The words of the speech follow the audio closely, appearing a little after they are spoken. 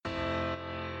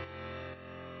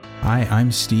Hi,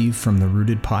 I'm Steve from the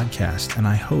Rooted Podcast, and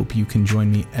I hope you can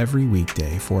join me every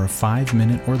weekday for a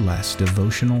 5-minute or less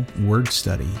devotional word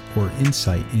study or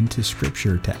insight into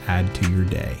Scripture to add to your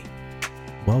day.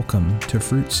 Welcome to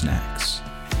Fruit Snacks.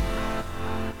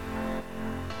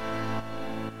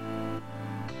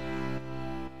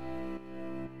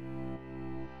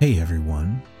 Hey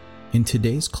everyone. In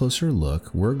today's closer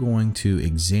look, we're going to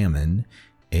examine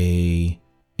an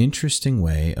interesting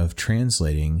way of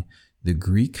translating the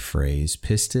Greek phrase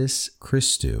pistis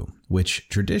Christou, which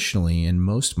traditionally in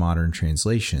most modern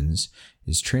translations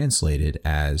is translated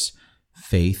as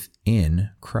faith in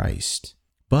Christ.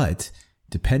 But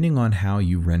depending on how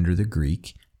you render the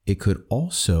Greek, it could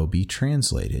also be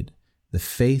translated the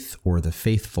faith or the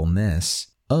faithfulness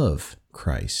of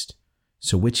Christ.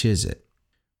 So which is it?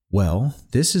 Well,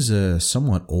 this is a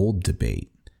somewhat old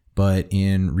debate, but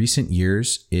in recent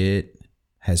years, it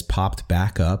has popped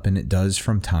back up, and it does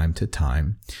from time to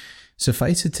time.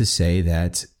 Suffice it to say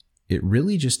that it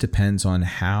really just depends on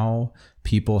how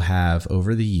people have,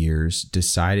 over the years,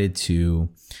 decided to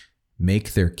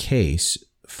make their case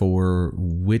for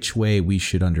which way we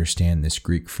should understand this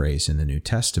Greek phrase in the New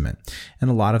Testament. And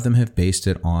a lot of them have based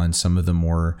it on some of the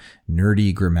more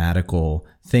nerdy grammatical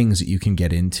things that you can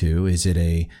get into. Is it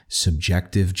a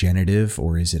subjective genitive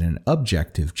or is it an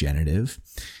objective genitive?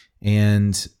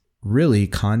 And really,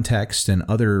 context and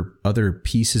other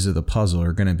pieces of the puzzle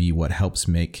are going to be what helps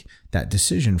make that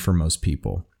decision for most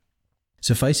people.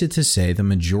 Suffice it to say, the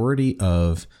majority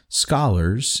of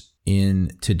scholars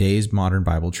in today's modern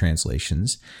Bible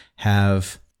translations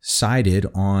have sided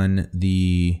on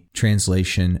the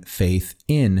translation faith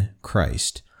in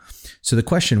Christ. So the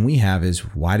question we have is,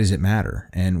 why does it matter?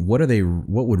 And what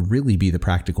would really be the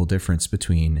practical difference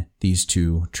between these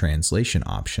two translation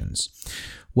options?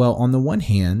 Well, on the one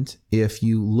hand, if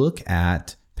you look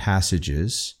at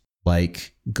passages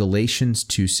like Galatians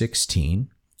 2:16,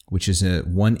 which is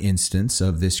one instance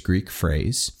of this Greek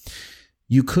phrase,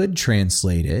 you could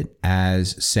translate it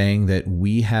as saying that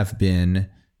we have been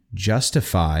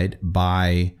justified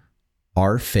by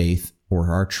our faith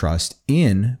or our trust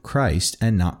in Christ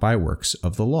and not by works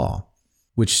of the law,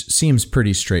 which seems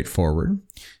pretty straightforward,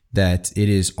 that it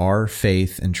is our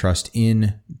faith and trust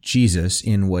in Jesus,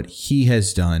 in what he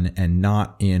has done, and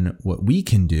not in what we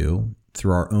can do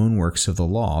through our own works of the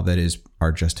law, that is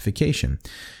our justification.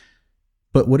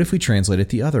 But what if we translate it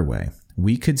the other way?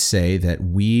 We could say that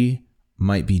we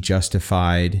might be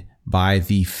justified by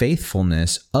the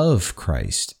faithfulness of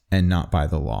Christ and not by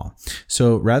the law.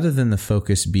 So rather than the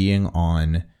focus being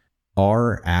on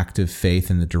our act of faith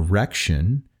and the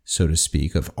direction, so to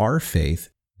speak, of our faith,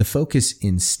 the focus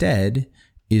instead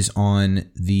is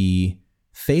on the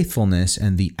faithfulness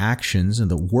and the actions and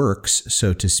the works,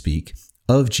 so to speak,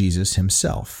 of Jesus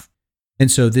himself. And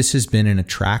so this has been an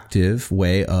attractive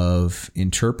way of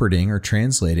interpreting or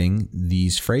translating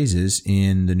these phrases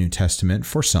in the New Testament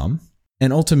for some.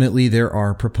 And ultimately, there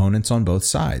are proponents on both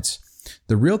sides.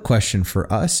 The real question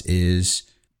for us is,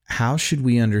 how should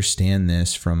we understand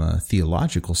this from a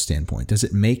theological standpoint? Does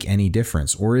it make any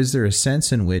difference? Or is there a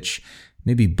sense in which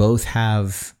maybe both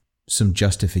have some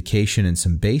justification and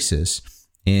some basis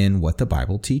in what the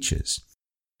Bible teaches?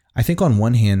 I think on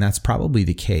one hand, that's probably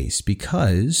the case,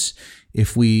 because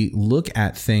if we look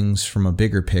at things from a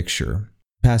bigger picture,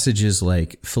 passages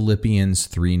like Philippians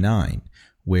 3:9,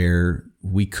 where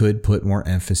we could put more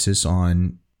emphasis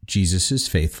on Jesus'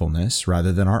 faithfulness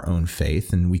rather than our own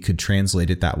faith, and we could translate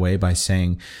it that way by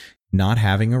saying, not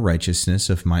having a righteousness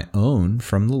of my own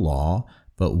from the law,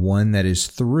 but one that is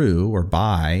through or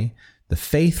by the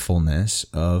faithfulness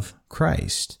of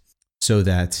Christ. So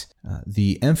that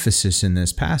the emphasis in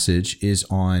this passage is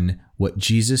on what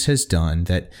Jesus has done,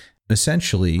 that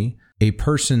essentially a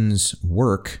person's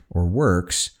work or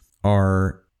works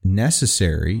are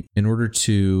necessary in order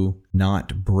to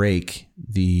not break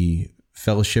the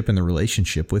fellowship and the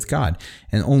relationship with God.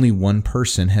 And only one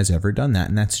person has ever done that,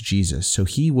 and that's Jesus. So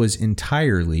he was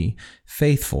entirely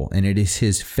faithful, and it is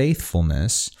his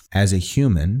faithfulness as a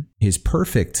human, his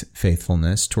perfect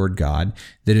faithfulness toward God,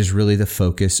 that is really the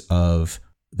focus of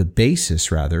the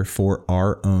basis, rather, for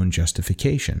our own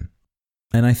justification.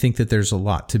 And I think that there's a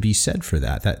lot to be said for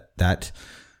that. That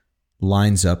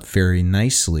lines up very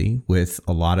nicely with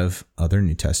a lot of other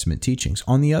New Testament teachings.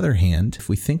 On the other hand, if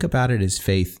we think about it as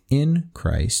faith in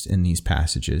Christ in these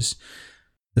passages,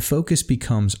 the focus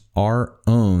becomes our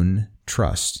own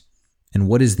trust and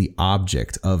what is the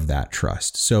object of that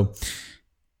trust. So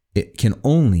it can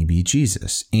only be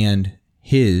Jesus and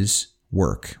his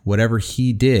work. Whatever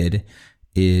he did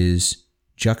is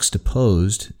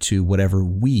juxtaposed to whatever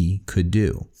we could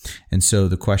do. And so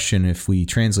the question, if we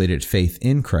translate it faith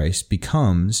in Christ,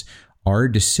 becomes our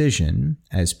decision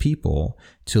as people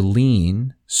to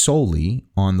lean solely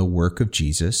on the work of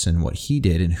Jesus and what he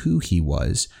did and who he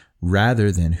was,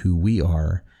 rather than who we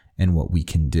are and what we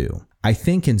can do. I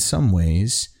think in some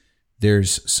ways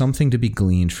there's something to be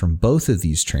gleaned from both of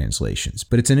these translations,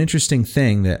 but it's an interesting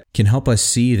thing that can help us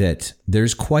see that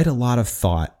there's quite a lot of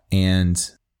thought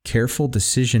and careful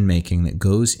decision making that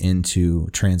goes into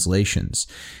translations.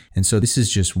 And so this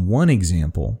is just one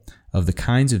example of the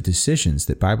kinds of decisions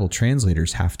that Bible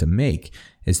translators have to make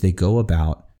as they go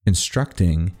about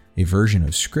constructing a version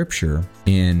of Scripture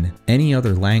in any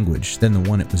other language than the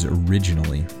one it was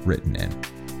originally written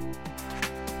in.